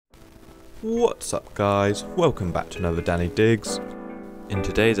What's up guys, welcome back to another Danny Digs. In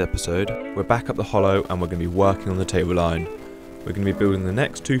today's episode, we're back up the hollow and we're going to be working on the table line. We're going to be building the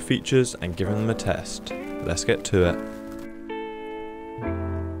next two features and giving them a test. Let's get to it.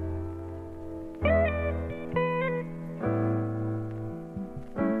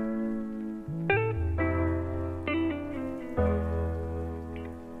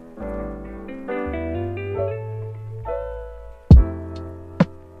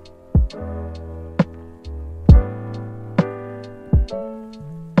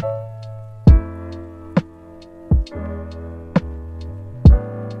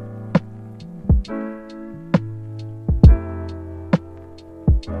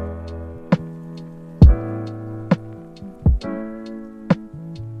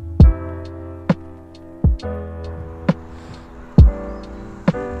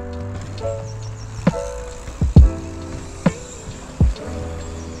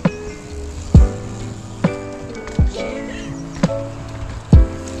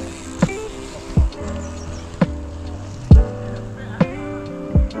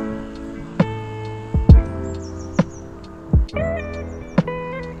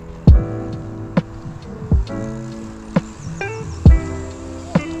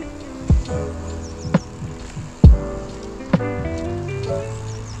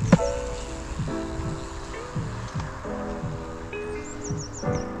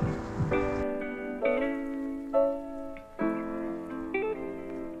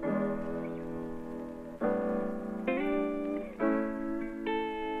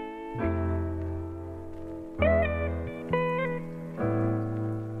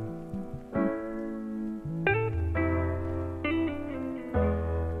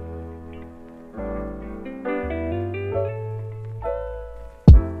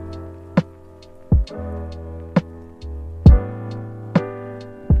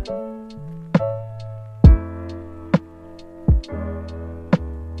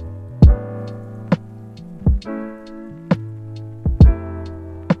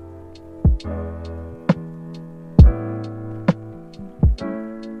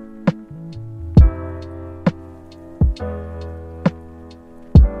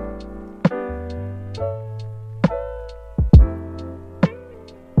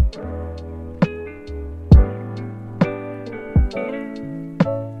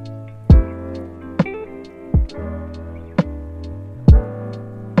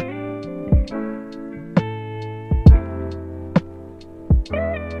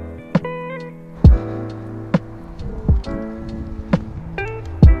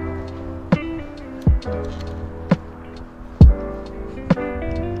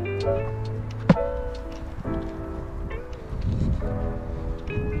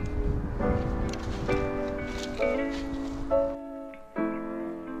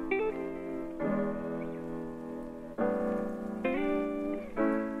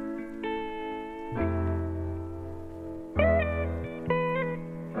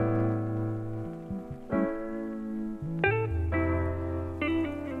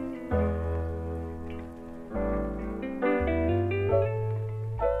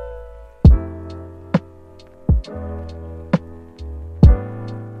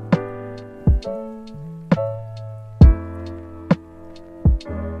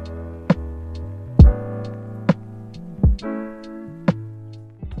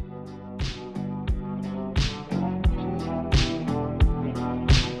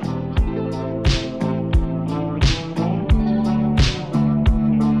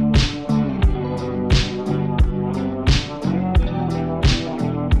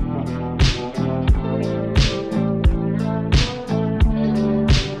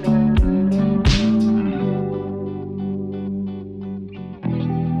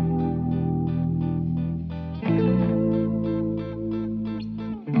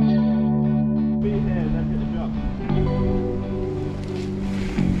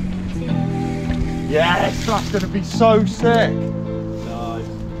 Yes, that's going to be so sick. Nice.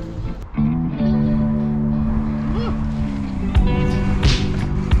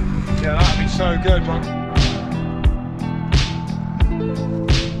 Yeah, that'd be so good, man.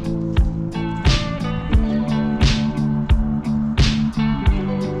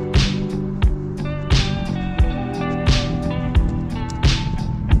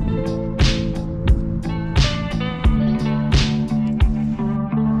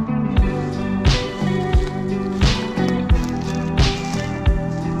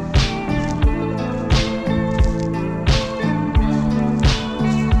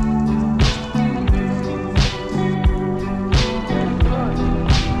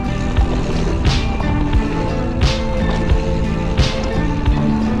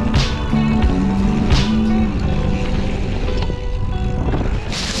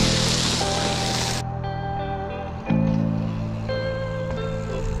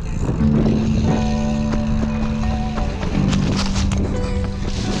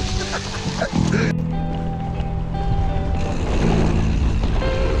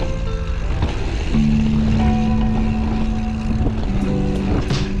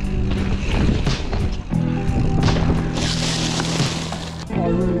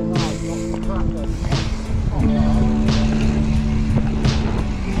 really hard not to crack them.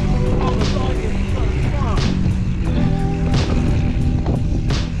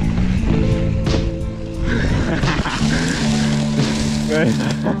 Very nice.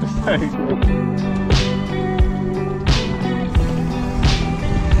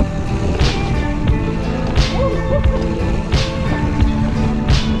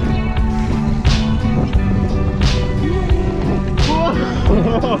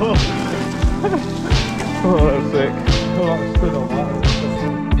 Oh, that's sick. Oh, that stood on that.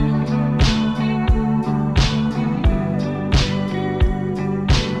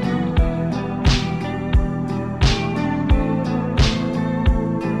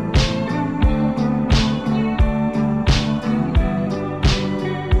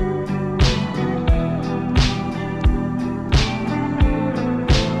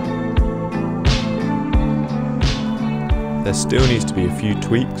 There still needs to be a few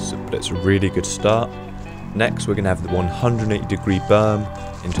tweaks, but it's a really good start. Next we're going to have the 180-degree berm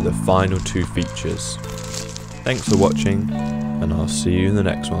into the final two features. Thanks for watching, and I'll see you in the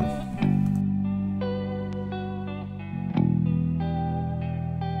next one.